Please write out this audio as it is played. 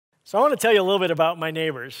So I want to tell you a little bit about my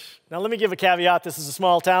neighbors. Now let me give a caveat. This is a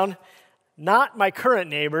small town. Not my current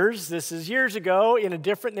neighbors. This is years ago in a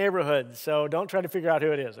different neighborhood. So don't try to figure out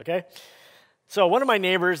who it is, okay? So one of my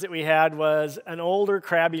neighbors that we had was an older,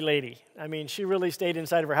 crabby lady. I mean, she really stayed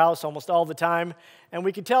inside of her house almost all the time. And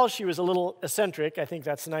we could tell she was a little eccentric. I think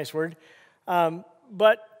that's a nice word.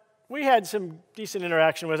 But we had some decent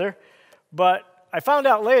interaction with her. But I found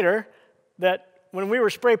out later that when we were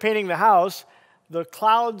spray painting the house, the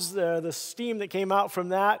clouds, the steam that came out from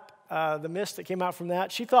that, the mist that came out from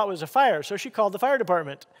that, she thought was a fire, so she called the fire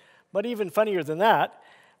department. But even funnier than that,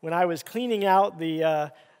 when I was cleaning out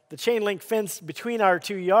the chain link fence between our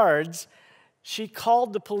two yards, she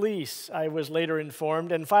called the police, I was later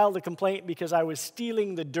informed, and filed a complaint because I was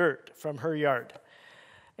stealing the dirt from her yard.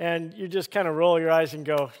 And you just kind of roll your eyes and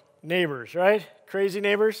go, neighbors, right? Crazy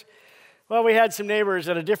neighbors? Well, we had some neighbors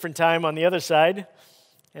at a different time on the other side,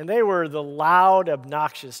 and they were the loud,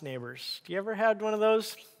 obnoxious neighbors. Do you ever had one of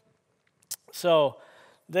those? So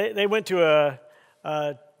they went to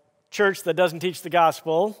a church that doesn't teach the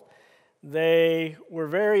gospel. They were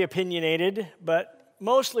very opinionated, but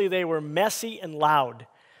mostly they were messy and loud.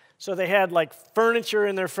 So they had like furniture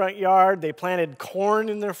in their front yard. They planted corn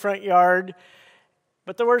in their front yard.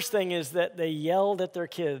 But the worst thing is that they yelled at their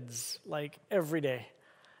kids like every day.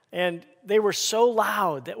 And they were so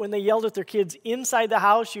loud that when they yelled at their kids inside the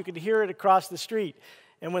house, you could hear it across the street.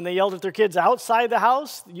 And when they yelled at their kids outside the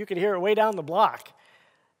house, you could hear it way down the block.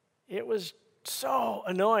 It was so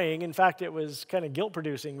annoying. In fact, it was kind of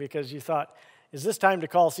guilt-producing because you thought, is this time to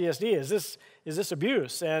call CSD? Is this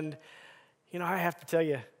abuse? And, I have to tell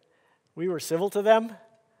you, we were civil to them.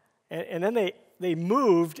 And then they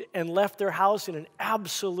moved and left their house in an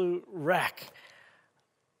absolute wreck.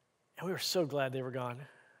 And we were so glad they were gone.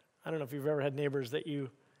 I don't know if you've ever had neighbors that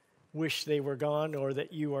you wish they were gone or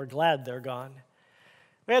that you are glad they're gone.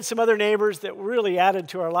 We had some other neighbors that really added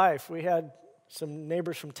to our life. We had some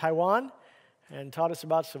neighbors from Taiwan and taught us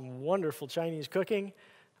about some wonderful Chinese cooking.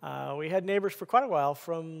 We had neighbors for quite a while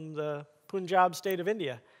from the Punjab state of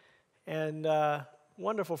India. And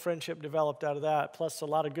wonderful friendship developed out of that, plus a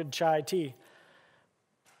lot of good chai tea.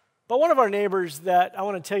 But one of our neighbors that I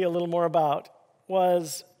want to tell you a little more about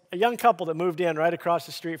was a young couple that moved in right across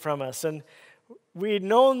the street from us. And we'd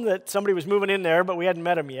known that somebody was moving in there, but we hadn't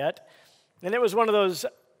met them yet. And it was one of those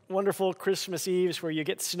wonderful Christmas Eves where you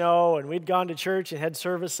get snow, and we'd gone to church and had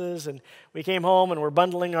services, and we came home and we're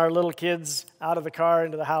bundling our little kids out of the car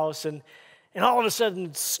into the house, and all of a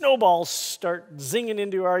sudden snowballs start zinging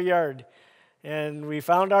into our yard. And we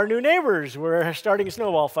found our new neighbors were starting a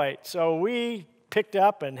snowball fight. So we picked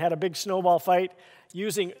up and had a big snowball fight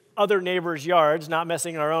using other neighbors' yards, not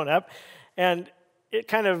messing our own up. And it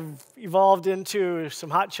kind of evolved into some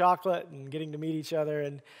hot chocolate and getting to meet each other.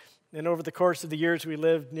 And over the course of the years we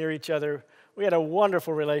lived near each other, we had a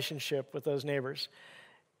wonderful relationship with those neighbors.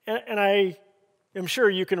 And I am sure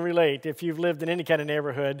you can relate, if you've lived in any kind of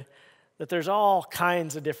neighborhood, that there's all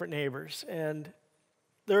kinds of different neighbors. And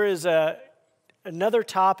there is another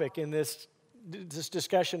topic in this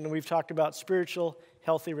discussion, and we've talked about spiritual,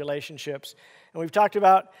 healthy relationships. And we've talked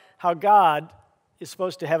about how God is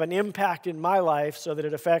supposed to have an impact in my life so that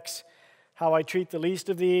it affects how I treat the least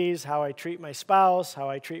of these, how I treat my spouse, how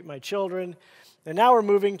I treat my children. And now we're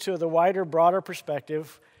moving to the wider, broader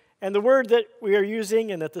perspective. And the word that we are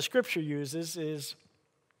using and that the Scripture uses is,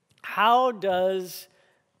 how does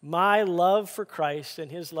my love for Christ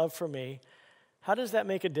and His love for me, how does that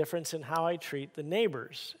make a difference in how I treat the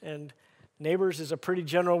neighbors? And neighbors is a pretty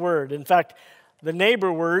general word. In fact, the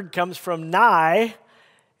neighbor word comes from nigh,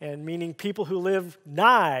 and meaning people who live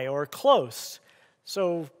nigh or close.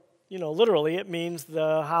 So, literally it means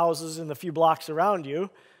the houses in the few blocks around you,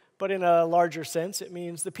 but in a larger sense, it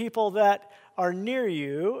means the people that are near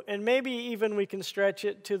you, and maybe even we can stretch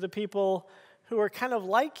it to the people who are kind of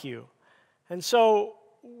like you. And so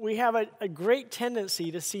we have a great tendency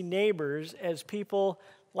to see neighbors as people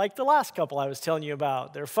like the last couple I was telling you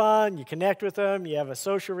about. They're fun, you connect with them, you have a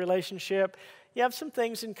social relationship, you have some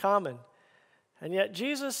things in common. And yet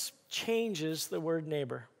Jesus changes the word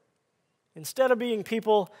neighbor. Instead of being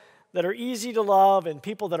people that are easy to love and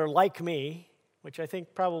people that are like me, which I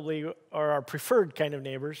think probably are our preferred kind of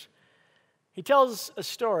neighbors, he tells a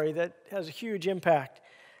story that has a huge impact.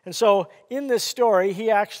 And so in this story, he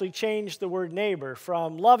actually changed the word neighbor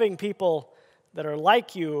from loving people that are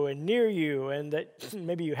like you and near you and that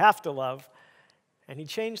maybe you have to love. And he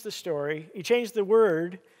changed the story. He changed the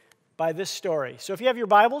word by this story. So if you have your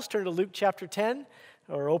Bibles, turn to Luke chapter 10,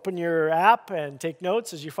 or open your app and take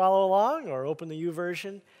notes as you follow along, or open the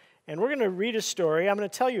YouVersion. And we're going to read a story. I'm going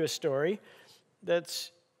to tell you a story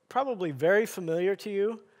that's probably very familiar to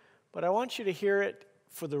you, but I want you to hear it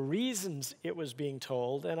for the reasons it was being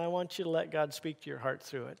told, and I want you to let God speak to your heart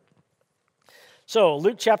through it. So,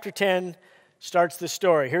 Luke chapter 10 starts the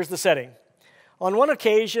story. Here's the setting. On one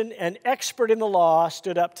occasion, an expert in the law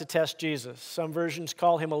stood up to test Jesus. Some versions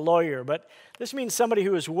call him a lawyer, but this means somebody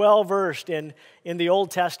who is well-versed in the Old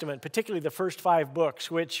Testament, particularly the first 5 books,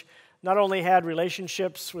 which not only had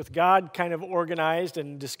relationships with God kind of organized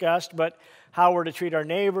and discussed, but how we're to treat our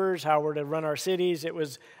neighbors, how we're to run our cities. It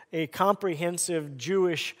was a comprehensive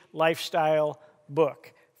Jewish lifestyle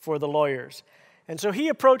book for the lawyers. And so he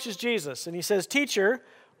approaches Jesus and he says, "Teacher,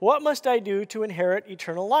 what must I do to inherit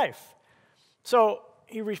eternal life?" So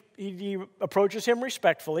he approaches him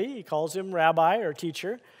respectfully. He calls him rabbi or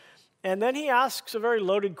teacher. And then he asks a very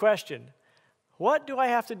loaded question. What do I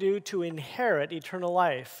have to do to inherit eternal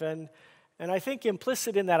life? And I think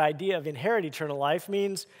implicit in that idea of inherit eternal life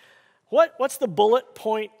means what's the bullet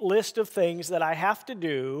point list of things that I have to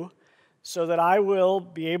do so that I will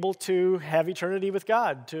be able to have eternity with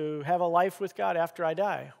God, to have a life with God after I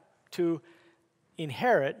die? To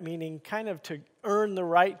inherit, meaning kind of to earn the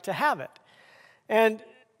right to have it. And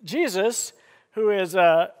Jesus, who is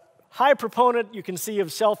a high proponent, you can see,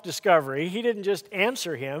 of self-discovery, he didn't just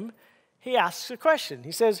answer him. He asks a question.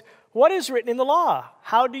 He says, "What is written in the law?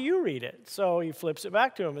 How do you read it?" So he flips it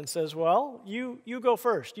back to him and says, "Well, you go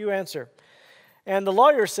first. You answer." And the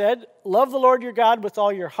lawyer said, "Love the Lord your God with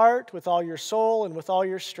all your heart, with all your soul, and with all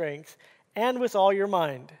your strength, and with all your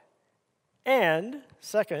mind. And,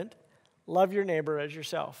 second, love your neighbor as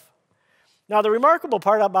yourself." Now, the remarkable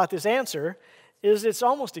part about this answer is it's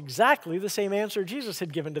almost exactly the same answer Jesus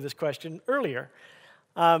had given to this question earlier.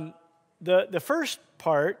 The first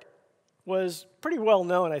part was pretty well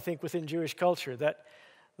known, I think, within Jewish culture, that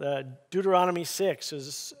the Deuteronomy 6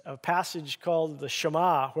 is a passage called the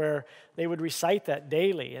Shema, where they would recite that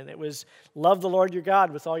daily, and it was, love the Lord your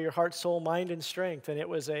God with all your heart, soul, mind, and strength, and it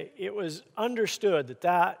was understood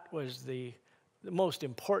that was the most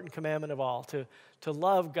important commandment of all, to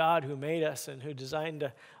love God who made us and who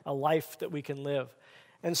designed a life that we can live.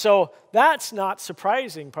 And so that's not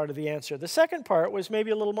surprising part of the answer. The second part was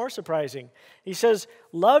maybe a little more surprising. He says,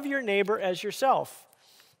 love your neighbor as yourself.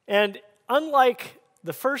 And unlike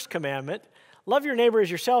the first commandment, love your neighbor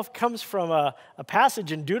as yourself comes from a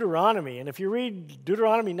passage in Deuteronomy. And if you read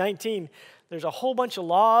Deuteronomy 19, there's a whole bunch of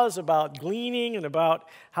laws about gleaning and about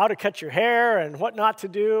how to cut your hair and what not to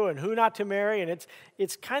do and who not to marry. And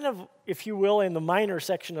it's kind of, if you will, in the minor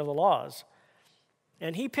section of the laws.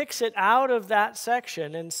 And he picks it out of that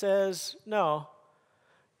section and says, no,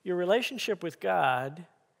 your relationship with God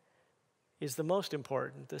is the most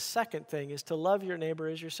important. The second thing is to love your neighbor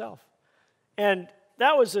as yourself. And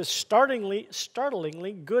that was a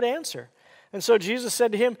startlingly good answer. And so Jesus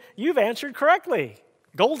said to him, "You've answered correctly.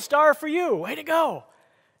 Gold star for you. Way to go.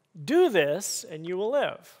 Do this and you will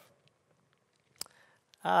live."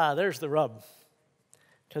 There's the rub.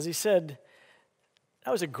 Because he said,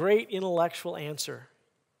 that was a great intellectual answer.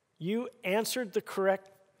 You answered the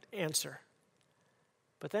correct answer.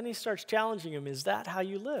 But then he starts challenging him, is that how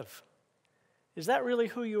you live? Is that really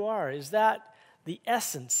who you are? Is that the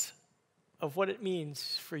essence of what it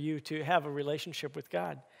means for you to have a relationship with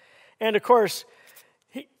God? And of course,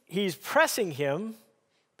 he's pressing him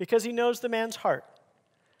because he knows the man's heart.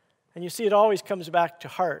 And you see, it always comes back to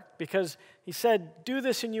heart, because he said, do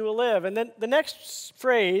this and you will live. And then the next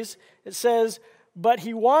phrase, it says, but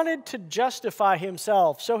he wanted to justify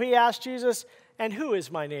himself. So he asked Jesus, and who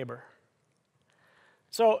is my neighbor?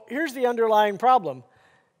 So here's the underlying problem.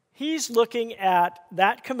 He's looking at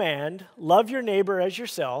that command, love your neighbor as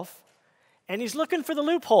yourself, and he's looking for the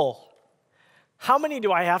loophole. How many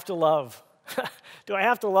do I have to love? Do I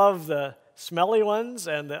have to love the smelly ones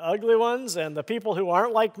and the ugly ones and the people who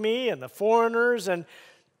aren't like me and the foreigners?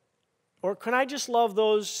 Or can I just love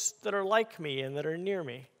those that are like me and that are near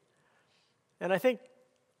me? And I think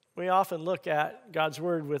we often look at God's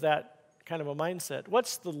word with that kind of a mindset.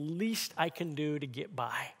 What's the least I can do to get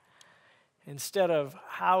by? Instead of,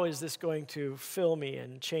 how is this going to fill me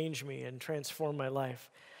and change me and transform my life?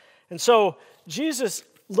 And so Jesus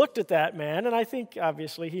looked at that man, and I think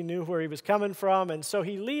obviously he knew where he was coming from, and so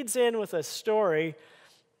he leads in with a story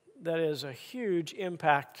that is a huge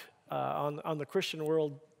impact on the Christian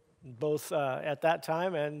world, both at that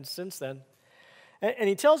time and since then. And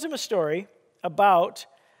he tells him a story about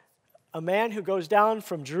a man who goes down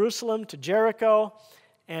from Jerusalem to Jericho,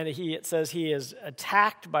 and it says he is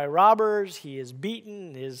attacked by robbers, he is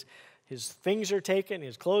beaten, his things are taken,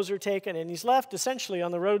 his clothes are taken, and he's left essentially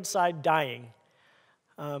on the roadside dying.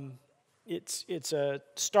 It's a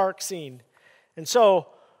stark scene. And so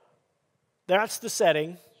that's the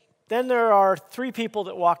setting. then there are three people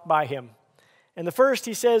that walk by him. And the first,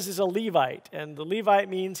 he says, is a Levite. And the Levite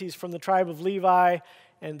means he's from the tribe of Levi,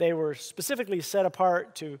 and they were specifically set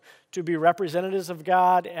apart to be representatives of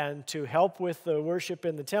God and to help with the worship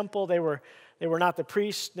in the temple. They were not the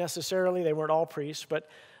priests necessarily. They weren't all priests,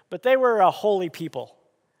 but they were a holy people.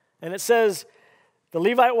 And it says, the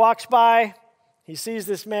Levite walks by, he sees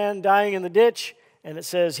this man dying in the ditch, and it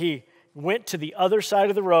says he went to the other side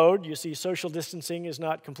of the road. You see, social distancing is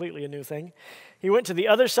not completely a new thing. He went to the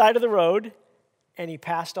other side of the road, and he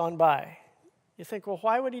passed on by. You think, well,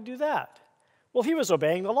 why would he do that? Well, he was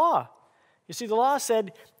obeying the law. You see, the law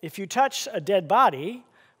said if you touch a dead body,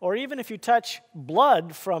 or even if you touch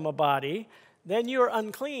blood from a body, then you are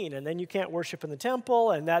unclean, and then you can't worship in the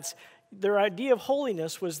temple, and that's their idea of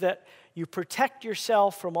holiness was that you protect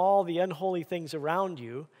yourself from all the unholy things around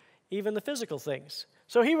you, even the physical things.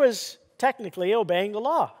 So he was technically obeying the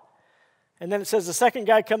law. And then it says the second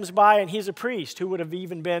guy comes by, and he's a priest who would have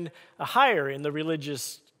even been a higher in the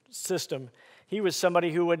religious system. He was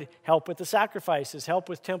somebody who would help with the sacrifices, help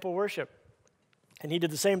with temple worship. And he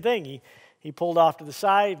did the same thing. He pulled off to the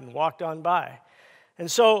side and walked on by.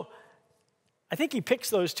 And so I think he picks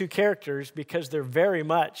those two characters because they're very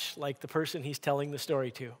much like the person he's telling the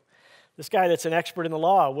story to. This guy that's an expert in the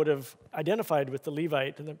law would have identified with the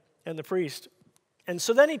Levite and the priest. And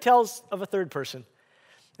so then he tells of a third person.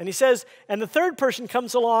 And he says, and the third person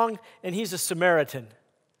comes along, and he's a Samaritan.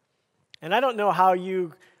 And I don't know how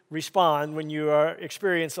you respond when you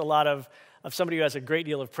experience a lot of somebody who has a great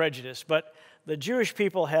deal of prejudice, but the Jewish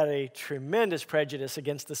people had a tremendous prejudice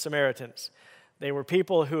against the Samaritans. They were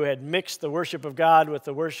people who had mixed the worship of God with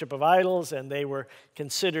the worship of idols, and they were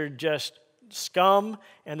considered just scum,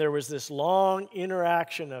 and there was this long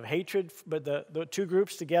interaction of hatred, but the two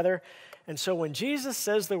groups together. And so when Jesus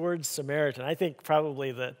says the word Samaritan, I think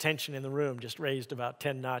probably the tension in the room just raised about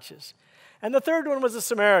 10 notches. And the third one was a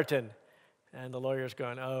Samaritan. And the lawyer's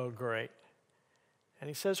going, oh, great. And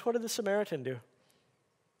he says, what did the Samaritan do?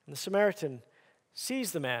 And the Samaritan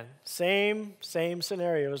sees the man, same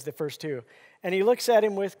scenario as the first two. And he looks at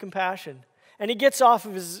him with compassion. And he gets off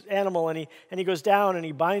of his animal, and he goes down, and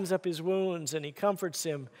he binds up his wounds, and he comforts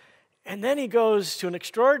him. And then he goes to an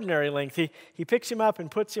extraordinary length. He picks him up and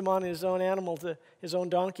puts him on his own animal, his own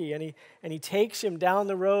donkey, and he takes him down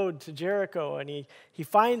the road to Jericho, and he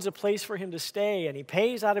finds a place for him to stay, and he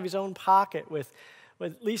pays out of his own pocket with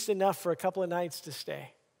at least enough for a couple of nights to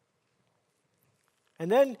stay.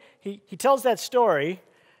 And then he tells that story,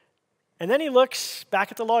 and then he looks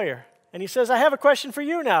back at the lawyer, and he says, I have a question for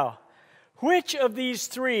you now. Which of these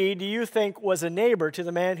three do you think was a neighbor to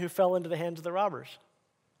the man who fell into the hands of the robbers?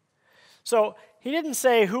 So he didn't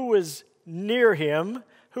say who was near him,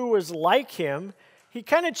 who was like him. He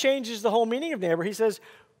kind of changes the whole meaning of neighbor. He says,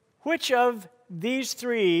 which of these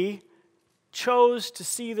three chose to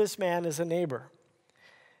see this man as a neighbor?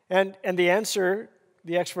 And the answer,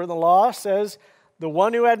 the expert in the law says, the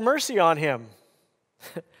one who had mercy on him.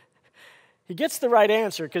 He gets the right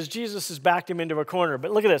answer because Jesus has backed him into a corner.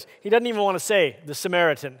 But look at this. He doesn't even want to say the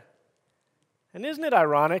Samaritan. And isn't it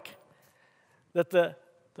ironic that the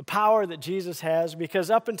power that Jesus has,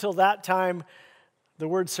 because up until that time, the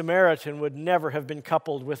word Samaritan would never have been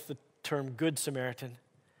coupled with the term Good Samaritan.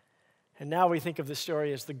 And now we think of this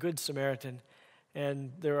story as the Good Samaritan.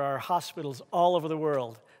 And there are hospitals all over the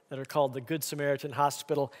world that are called the Good Samaritan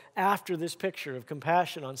Hospital after this picture of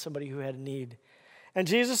compassion on somebody who had a need. And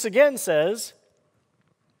Jesus again says,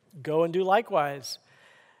 go and do likewise.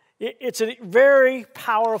 It's a very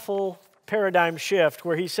powerful paradigm shift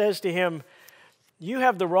where he says to him, you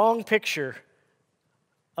have the wrong picture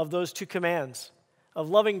of those two commands, of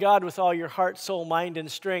loving God with all your heart, soul, mind, and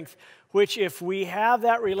strength, which if we have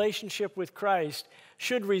that relationship with Christ,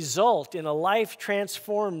 should result in a life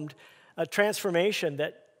transformation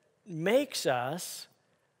that makes us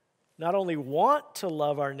not only want to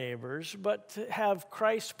love our neighbors, but to have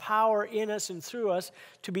Christ's power in us and through us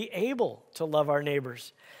to be able to love our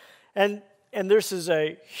neighbors. And this is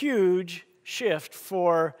a huge shift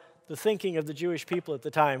for the thinking of the Jewish people at the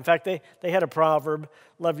time. In fact, they had a proverb,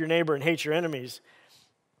 love your neighbor and hate your enemies,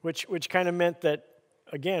 which kind of meant that,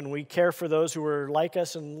 again, we care for those who are like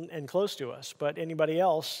us and close to us, but anybody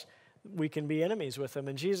else, we can be enemies with them.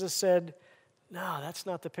 And Jesus said, no, that's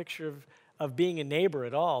not the picture of being a neighbor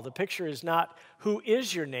at all. The picture is not who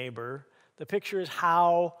is your neighbor. The picture is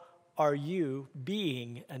how are you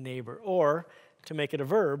being a neighbor? Or, to make it a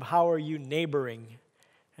verb, how are you neighboring?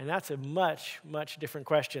 And that's a much, much different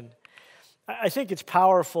question. I think it's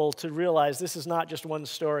powerful to realize this is not just one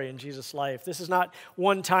story in Jesus' life. This is not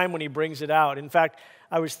one time when he brings it out. In fact,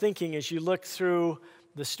 I was thinking as you look through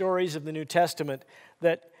the stories of the New Testament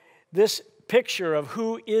that this picture of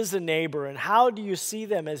who is a neighbor and how do you see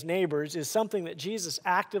them as neighbors is something that Jesus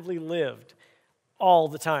actively lived all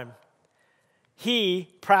the time. He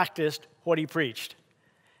practiced what he preached.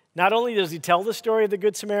 Not only does he tell the story of the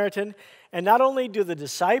Good Samaritan, and not only do the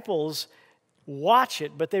disciples watch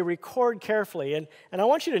it, but they record carefully. And I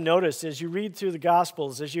want you to notice as you read through the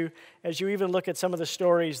Gospels, as you even look at some of the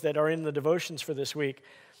stories that are in the devotions for this week,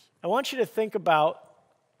 I want you to think about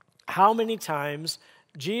how many times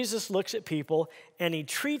Jesus looks at people and he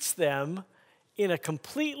treats them in a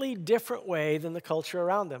completely different way than the culture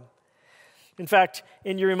around them. In fact,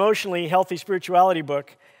 in your Emotionally Healthy Spirituality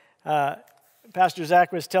book, Pastor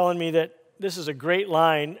Zach was telling me that this is a great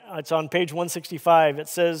line. It's on page 165. It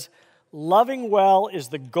says, "Loving well is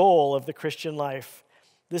the goal of the Christian life.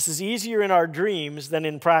 This is easier in our dreams than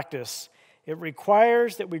in practice. It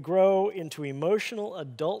requires that we grow into emotional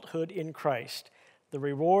adulthood in Christ, the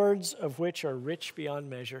rewards of which are rich beyond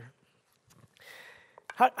measure."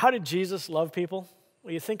 How did Jesus love people?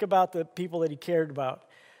 Well, you think about the people that he cared about.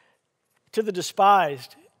 To the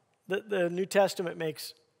despised, the New Testament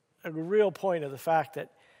makes a real point of the fact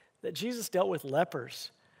that Jesus dealt with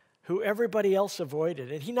lepers who everybody else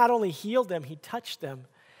avoided. And he not only healed them, he touched them.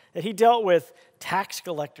 That he dealt with tax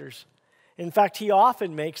collectors. In fact, he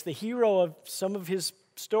often makes the hero of some of his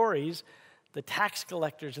stories the tax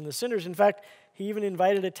collectors and the sinners. In fact, he even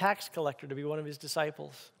invited a tax collector to be one of his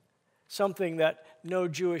disciples, something that no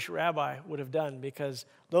Jewish rabbi would have done because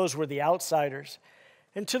those were the outsiders.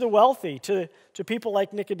 And to the wealthy, to people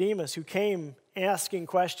like Nicodemus who came asking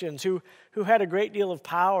questions, who had a great deal of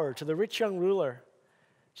power, to the rich young ruler,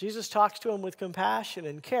 Jesus talks to him with compassion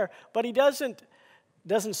and care, but he doesn't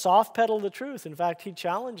soft pedal the truth. In fact, he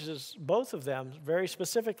challenges both of them very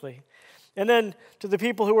specifically. And then to the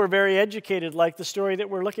people who are very educated, like the story that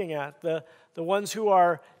we're looking at, the ones who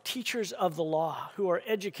are teachers of the law, who are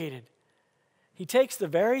educated, he takes the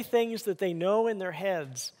very things that they know in their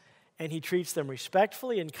heads and he treats them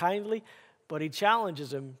respectfully and kindly, but he challenges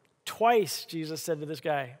them. Twice, Jesus said to this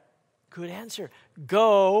guy, "Good answer.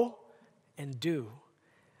 Go and do.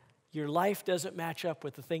 Your life doesn't match up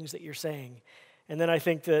with the things that you're saying." And then I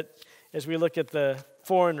think that as we look at the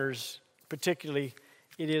foreigners, particularly,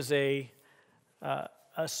 it is a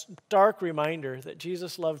stark reminder that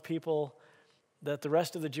Jesus loved people that the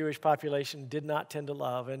rest of the Jewish population did not tend to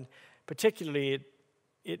love. And particularly,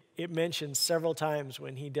 it mentions several times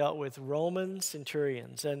when he dealt with Roman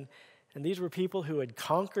centurions. And these were people who had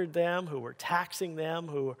conquered them, who were taxing them,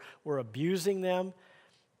 who were abusing them.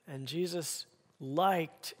 And Jesus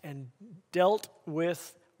liked and dealt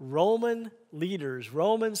with Roman leaders,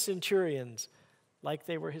 Roman centurions, like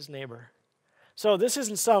they were his neighbor. So this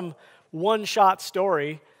isn't some one-shot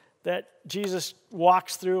story that Jesus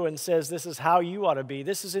walks through and says, this is how you ought to be.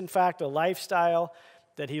 This is, in fact, a lifestyle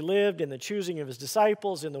that he lived in the choosing of his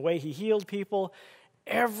disciples, in the way he healed people.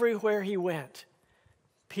 Everywhere he went,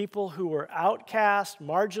 people who were outcast,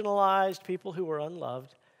 marginalized, people who were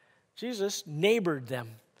unloved, Jesus neighbored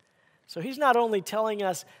them. So he's not only telling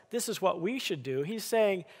us this is what we should do, he's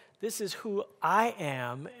saying this is who I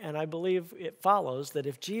am, and I believe it follows that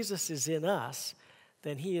if Jesus is in us,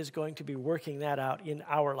 then he is going to be working that out in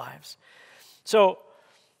our lives. So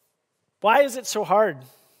why is it so hard?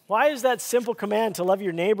 Why is that simple command to love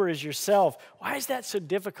your neighbor as yourself? Why is that so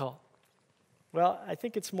difficult? Well, I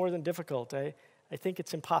think it's more than difficult. I think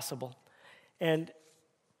it's impossible. And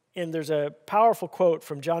there's a powerful quote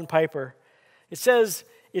from John Piper. It says,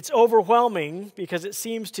 "It's overwhelming because it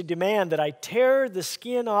seems to demand that I tear the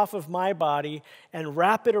skin off of my body and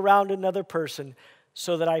wrap it around another person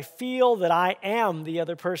so that I feel that I am the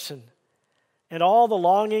other person. And all the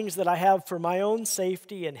longings that I have for my own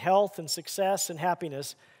safety and health and success and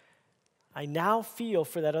happiness, I now feel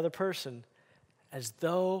for that other person as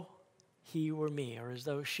though he were me or as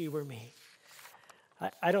though she were me."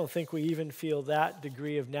 I don't think we even feel that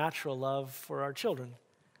degree of natural love for our children.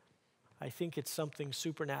 I think it's something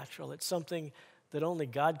supernatural. It's something that only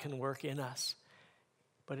God can work in us.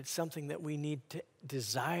 But it's something that we need to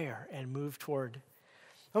desire and move toward.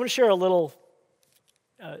 I'm going to share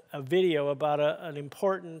a video about an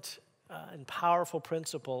important and powerful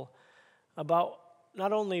principle about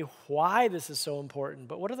not only why this is so important,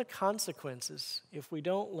 but what are the consequences if we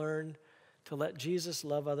don't learn to let Jesus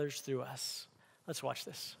love others through us. Let's watch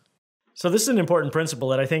this. So this is an important principle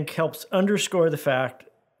that I think helps underscore the fact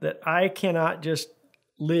that I cannot just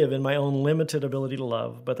live in my own limited ability to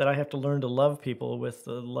love, but that I have to learn to love people with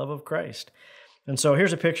the love of Christ. And so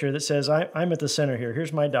here's a picture that says I'm at the center here.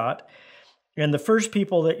 Here's my dot. And the first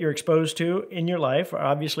people that you're exposed to in your life are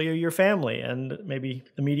obviously your family and maybe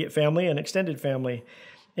immediate family and extended family.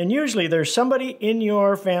 And usually there's somebody in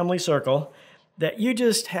your family circle that you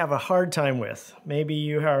just have a hard time with. Maybe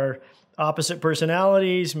you are opposite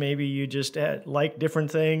personalities, maybe you just like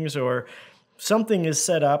different things, or something is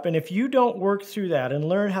set up. And if you don't work through that and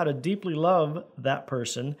learn how to deeply love that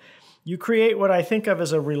person, you create what I think of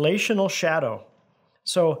as a relational shadow.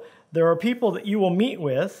 So there are people that you will meet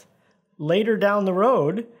with later down the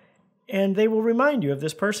road, and they will remind you of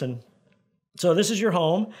this person. So this is your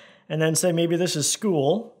home, and then say maybe this is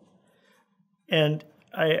school, and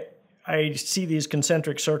I see these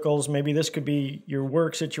concentric circles. Maybe this could be your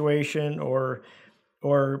work situation or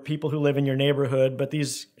people who live in your neighborhood, but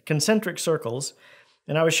these concentric circles.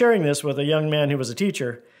 And I was sharing this with a young man who was a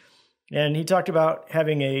teacher, and he talked about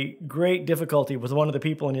having a great difficulty with one of the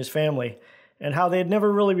people in his family and how they had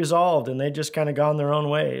never really resolved, and they'd just kind of gone their own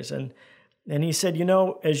ways. And he said,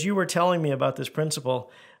 as you were telling me about this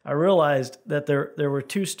principle, I realized that there were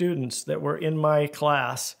two students that were in my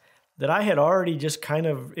class that I had already just kind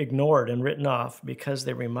of ignored and written off because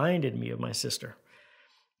they reminded me of my sister.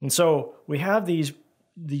 And so we have these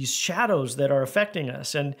shadows that are affecting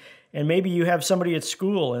us. And maybe you have somebody at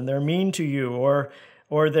school and they're mean to you,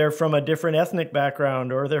 or they're from a different ethnic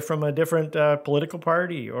background, or they're from a different political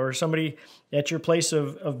party, or somebody at your place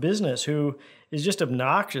of business who is just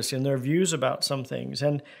obnoxious in their views about some things.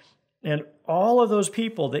 And all of those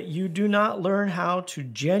people that you do not learn how to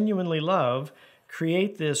genuinely love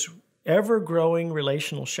create this ever-growing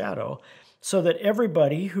relational shadow, so that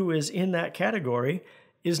everybody who is in that category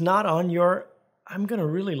is not on your, I'm going to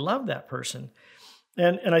really love that person.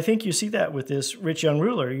 And I think you see that with this rich young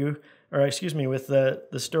ruler, with the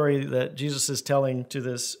story that Jesus is telling to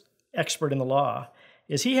this expert in the law,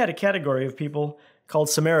 is he had a category of people called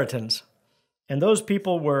Samaritans. And those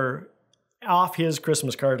people were off his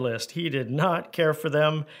Christmas card list. He did not care for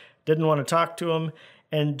them, didn't want to talk to them.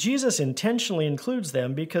 And Jesus intentionally includes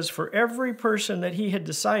them because for every person that he had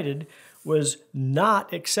decided was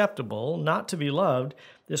not acceptable, not to be loved,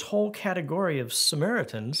 this whole category of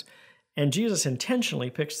Samaritans, and Jesus intentionally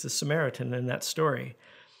picks the Samaritan in that story.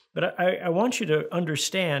 But I want you to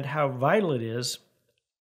understand how vital it is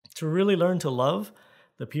to really learn to love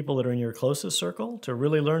the people that are in your closest circle, to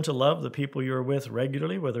really learn to love the people you're with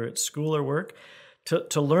regularly, whether it's school or work,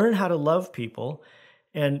 to learn how to love people.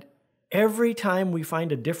 And every time we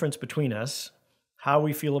find a difference between us, how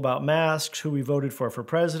we feel about masks, who we voted for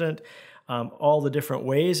president, all the different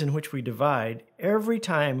ways in which we divide, every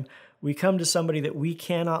time we come to somebody that we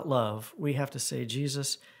cannot love, we have to say,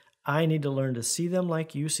 Jesus, I need to learn to see them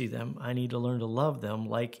like you see them. I need to learn to love them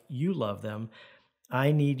like you love them.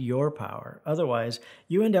 I need your power. Otherwise,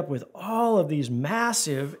 you end up with all of these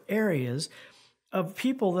massive areas of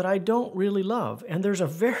people that I don't really love. And there's a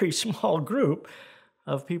very small group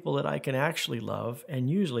of people that I can actually love, and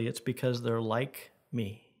usually it's because they're like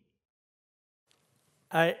me.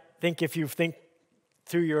 I think if you think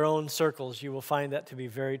through your own circles, you will find that to be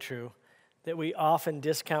very true, that we often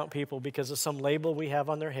discount people because of some label we have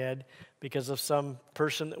on their head, because of some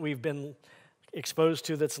person that we've been exposed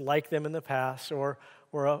to that's like them in the past, or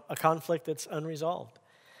a conflict that's unresolved.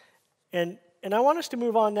 And I want us to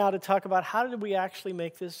move on now to talk about how did we actually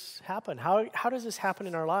make this happen? How does this happen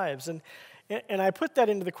in our lives? And I put that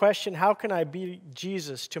into the question, how can I be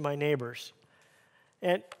Jesus to my neighbors?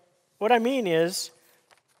 And what I mean is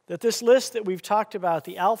that this list that we've talked about,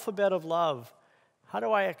 the alphabet of love, how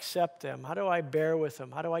do I accept them? How do I bear with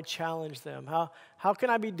them? How do I challenge them? How can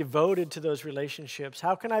I be devoted to those relationships?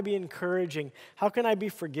 How can I be encouraging? How can I be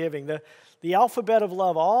forgiving? The alphabet of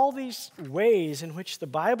love, all these ways in which the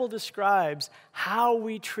Bible describes how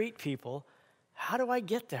we treat people, how do I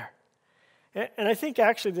get there? And I think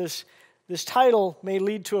actually this title may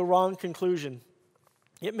lead to a wrong conclusion.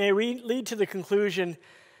 It may lead to the conclusion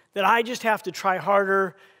that I just have to try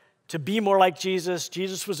harder to be more like Jesus.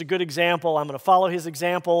 Jesus was a good example. I'm going to follow his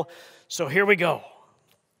example. So here we go.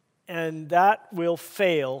 And that will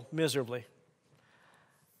fail miserably.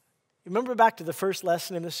 Remember back to the first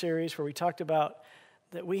lesson in the series where we talked about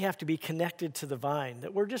that we have to be connected to the vine,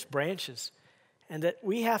 that we're just branches, and that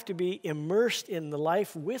we have to be immersed in the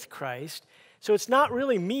life with Christ. So it's not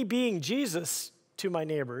really me being Jesus to my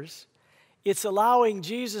neighbors. It's allowing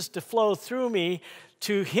Jesus to flow through me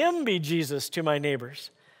to him be Jesus to my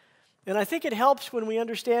neighbors. And I think it helps when we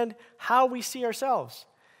understand how we see ourselves.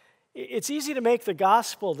 It's easy to make the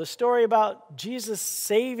gospel, the story about Jesus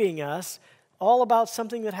saving us, all about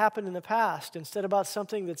something that happened in the past instead about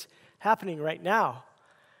something that's happening right now.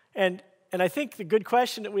 And I think the good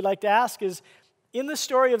question that we like to ask is, in the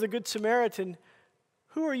story of the Good Samaritan,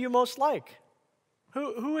 who are you most like?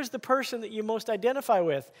 Who is the person that you most identify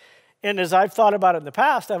with? And as I've thought about it in the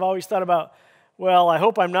past, I've always thought about, well, I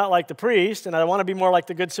hope I'm not like the priest, and I want to be more like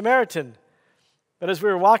the Good Samaritan. But as we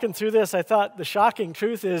were walking through this, I thought the shocking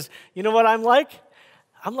truth is, you know what I'm like?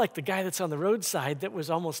 I'm like the guy that's on the roadside that was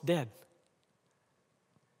almost dead.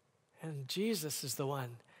 And Jesus is the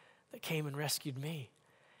one that came and rescued me.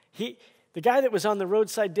 The guy that was on the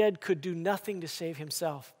roadside dead could do nothing to save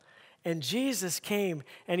himself. And Jesus came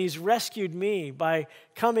and he's rescued me by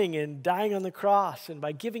coming and dying on the cross and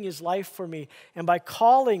by giving his life for me and by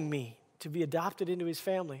calling me to be adopted into his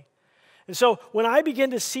family. And so when I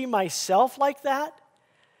begin to see myself like that,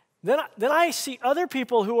 then I see other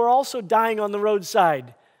people who are also dying on the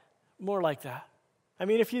roadside more like that. I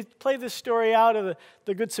mean, if you play this story out of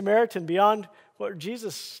the Good Samaritan beyond what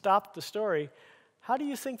Jesus stopped the story, how do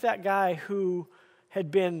you think that guy who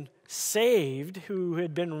had been saved, who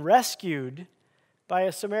had been rescued by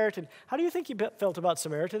a Samaritan, how do you think he felt about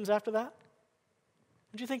Samaritans after that?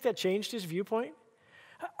 Do you think that changed his viewpoint?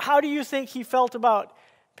 How do you think he felt about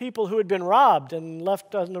people who had been robbed and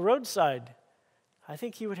left on the roadside? I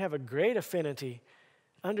think he would have a great affinity,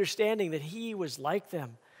 understanding that he was like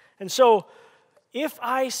them. And so, if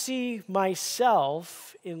I see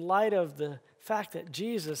myself in light of the fact that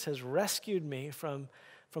Jesus has rescued me from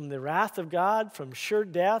the wrath of God, from sure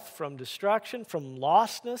death, from destruction, from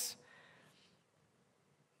lostness,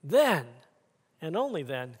 then, and only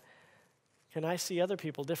then, can I see other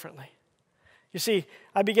people differently. You see,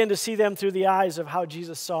 I begin to see them through the eyes of how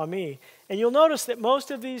Jesus saw me. And you'll notice that most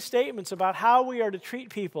of these statements about how we are to treat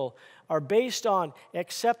people are based on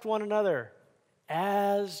accept one another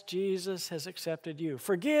as Jesus has accepted you.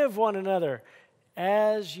 Forgive one another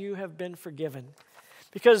as you have been forgiven.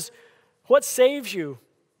 Because what saves you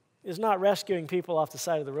is not rescuing people off the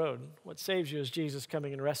side of the road. What saves you is Jesus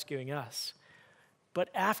coming and rescuing us. But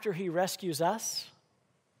after he rescues us,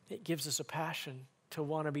 it gives us a passion to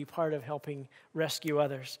want to be part of helping rescue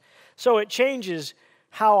others. So it changes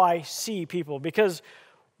how I see people, because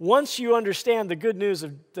once you understand the good news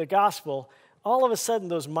of the gospel, all of a sudden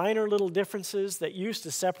those minor little differences that used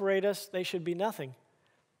to separate us, they should be nothing,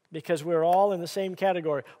 because we're all in the same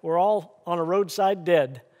category. We're all on a roadside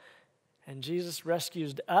dead, and Jesus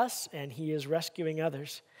rescues us, and he is rescuing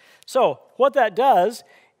others. So what that does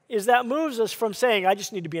is that moves us from saying, I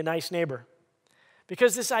just need to be a nice neighbor.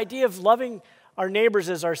 Because this idea of loving our neighbors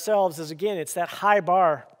as ourselves is, again, it's that high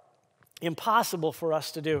bar, impossible for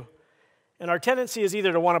us to do. And our tendency is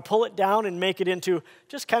either to want to pull it down and make it into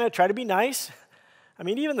just kind of try to be nice. I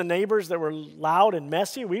mean, even the neighbors that were loud and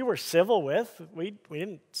messy, we were civil with. We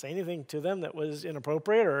didn't say anything to them that was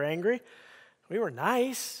inappropriate or angry. We were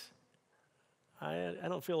nice. I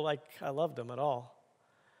don't feel like I loved them at all.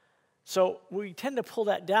 So we tend to pull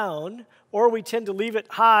that down, or we tend to leave it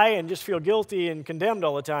high and just feel guilty and condemned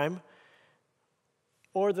all the time.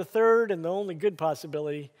 Or the third and the only good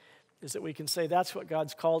possibility is that we can say, that's what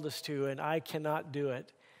God's called us to, and I cannot do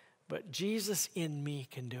it. But Jesus in me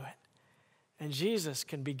can do it. And Jesus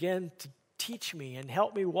can begin to teach me and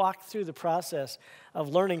help me walk through the process of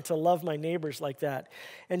learning to love my neighbors like that.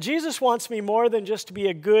 And Jesus wants me more than just to be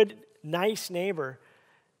a good, nice neighbor.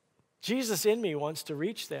 Jesus in me wants to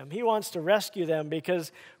reach them. He wants to rescue them,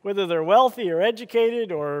 because whether they're wealthy or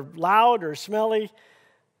educated or loud or smelly,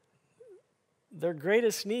 their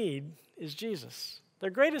greatest need is Jesus. Their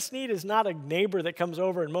greatest need is not a neighbor that comes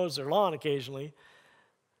over and mows their lawn occasionally.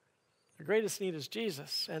 Their greatest need is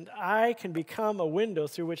Jesus. And I can become a window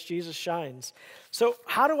through which Jesus shines. So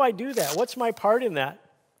how do I do that? What's my part in that?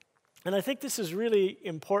 And I think this is really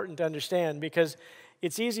important to understand, because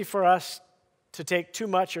it's easy for us to take too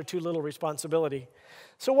much or too little responsibility.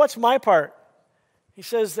 So what's my part? He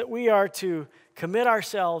says that we are to commit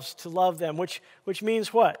ourselves to love them, which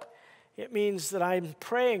means what? It means that I'm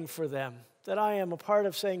praying for them, that I am a part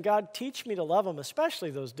of saying, God, teach me to love them,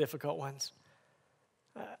 especially those difficult ones.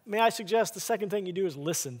 May I suggest the second thing you do is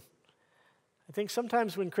listen. I think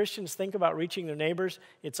sometimes when Christians think about reaching their neighbors,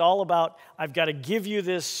 it's all about, I've got to give you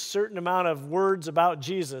this certain amount of words about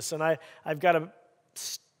Jesus, and I've got to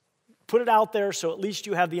put it out there so at least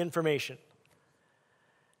you have the information.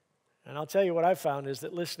 And I'll tell you what I've found is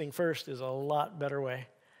that listening first is a lot better way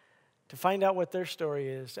to find out what their story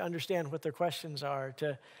is, to understand what their questions are,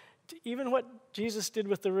 to even what Jesus did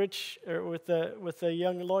with the rich, or with the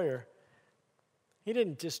young lawyer. He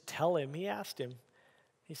didn't just tell him, he asked him.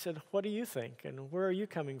 He said, what do you think? And where are you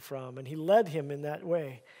coming from? And he led him in that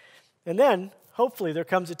way. And then, hopefully, there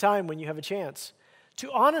comes a time when you have a chance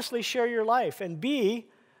to honestly share your life and be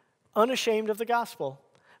unashamed of the gospel.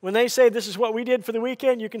 When they say, this is what we did for the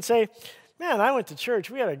weekend, you can say, man, I went to church.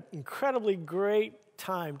 We had an incredibly great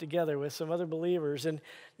time together with some other believers. And,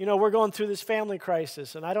 we're going through this family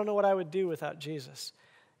crisis, and I don't know what I would do without Jesus.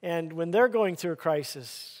 And when they're going through a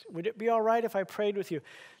crisis, would it be all right if I prayed with you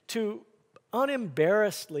to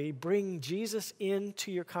unembarrassedly bring Jesus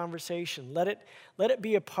into your conversation? Let it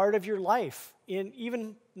be a part of your life, in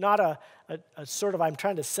even not a sort of I'm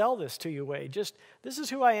trying to sell this to you way. Just, this is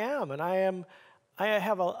who I am, and I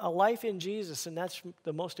have a life in Jesus, and that's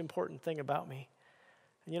the most important thing about me.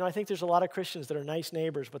 And I think there's a lot of Christians that are nice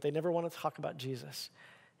neighbors, but they never want to talk about Jesus.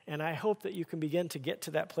 And I hope that you can begin to get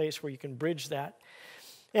to that place where you can bridge that.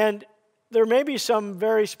 And there may be some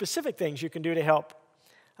very specific things you can do to help.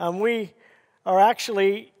 We are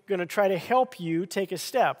actually going to try to help you take a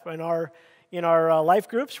step. In our life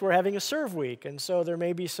groups, we're having a serve week, and so there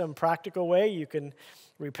may be some practical way you can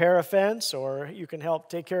repair a fence, or you can help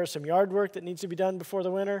take care of some yard work that needs to be done before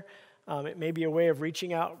the winter. It may be a way of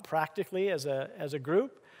reaching out practically as a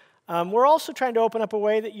group. We're also trying to open up a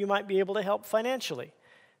way that you might be able to help financially.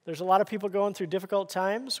 There's a lot of people going through difficult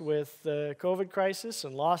times with the COVID crisis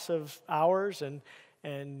and loss of hours and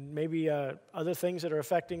maybe other things that are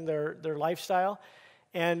affecting their lifestyle.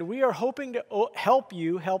 And we are hoping to help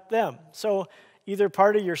you help them. So either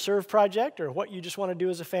part of your serve project or what you just want to do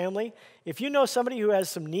as a family, if you know somebody who has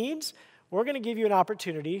some needs, we're going to give you an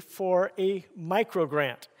opportunity for a micro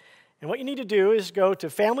grant. And what you need to do is go to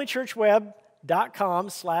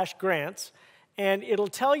familychurchweb.com/grants, and it'll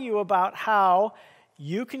tell you about how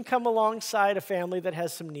you can come alongside a family that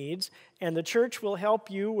has some needs, and the church will help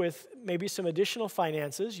you with maybe some additional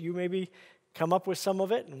finances. You maybe come up with some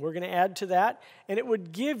of it, and we're going to add to that. And it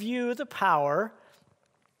would give you the power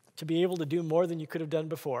to be able to do more than you could have done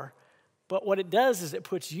before. But what it does is it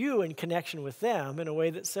puts you in connection with them in a way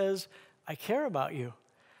that says, I care about you,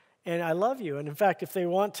 and I love you. And in fact, if they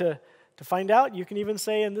want to find out, you can even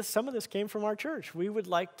say, and some of this came from our church. We would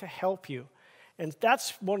like to help you. And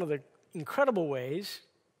that's one of the incredible ways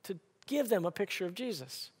to give them a picture of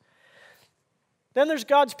Jesus. Then there's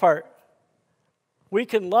God's part. We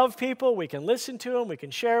can love people, we can listen to them, we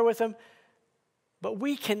can share with them, but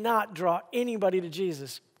we cannot draw anybody to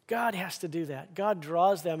Jesus. God has to do that. God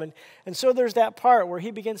draws them. And so there's that part where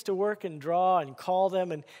he begins to work and draw and call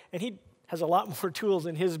them, and he has a lot more tools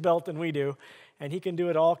in his belt than we do, and he can do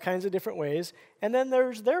it all kinds of different ways. And then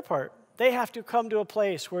there's their part. They have to come to a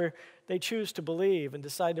place where they choose to believe and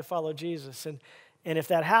decide to follow Jesus. And if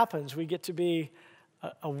that happens, we get to be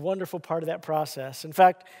a wonderful part of that process. In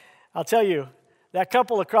fact, I'll tell you, that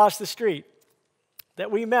couple across the street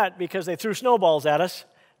that we met because they threw snowballs at us,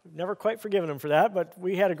 we've never quite forgiven them for that, but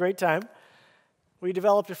we had a great time. We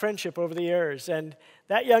developed a friendship over the years. And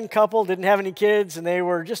that young couple didn't have any kids, and they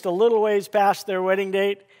were just a little ways past their wedding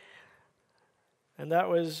date. And that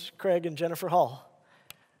was Craig and Jennifer Hall.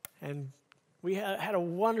 And we had a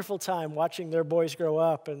wonderful time watching their boys grow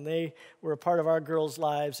up, and they were a part of our girls'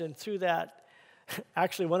 lives. And through that,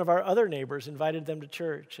 actually one of our other neighbors invited them to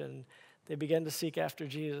church, and they began to seek after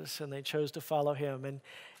Jesus, and they chose to follow him.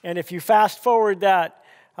 And if you fast forward that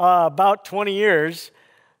about 20 years,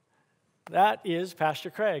 that is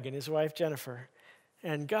Pastor Craig and his wife Jennifer.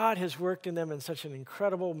 And God has worked in them in such an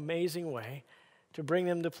incredible, amazing way to bring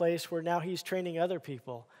them to a place where now he's training other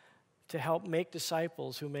people to help make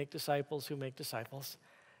disciples who make disciples who make disciples.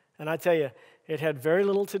 And I tell you, it had very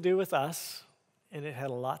little to do with us, and it had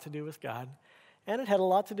a lot to do with God, and it had a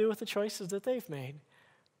lot to do with the choices that they've made.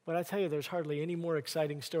 But I tell you, there's hardly any more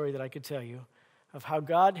exciting story that I could tell you of how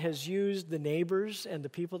God has used the neighbors and the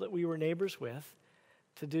people that we were neighbors with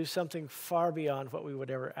to do something far beyond what we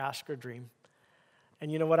would ever ask or dream.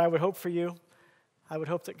 And you know what I would hope for you? I would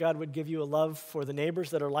hope that God would give you a love for the neighbors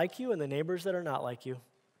that are like you and the neighbors that are not like you.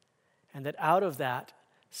 And that out of that,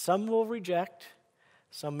 some will reject,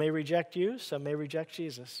 some may reject you, some may reject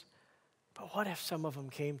Jesus. But what if some of them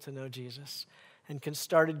came to know Jesus and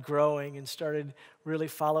started growing and started really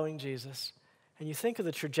following Jesus? And you think of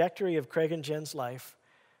the trajectory of Craig and Jen's life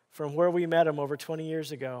from where we met them over 20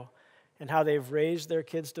 years ago, and how they've raised their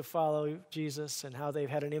kids to follow Jesus, and how they've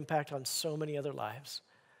had an impact on so many other lives.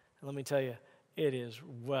 And let me tell you, it is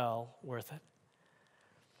well worth it.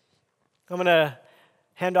 I'm going to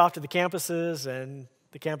hand off to the campuses, and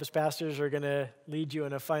the campus pastors are going to lead you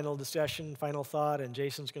in a final discussion, final thought, and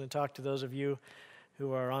Jason's going to talk to those of you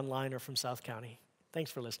who are online or from South County.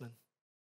 Thanks for listening.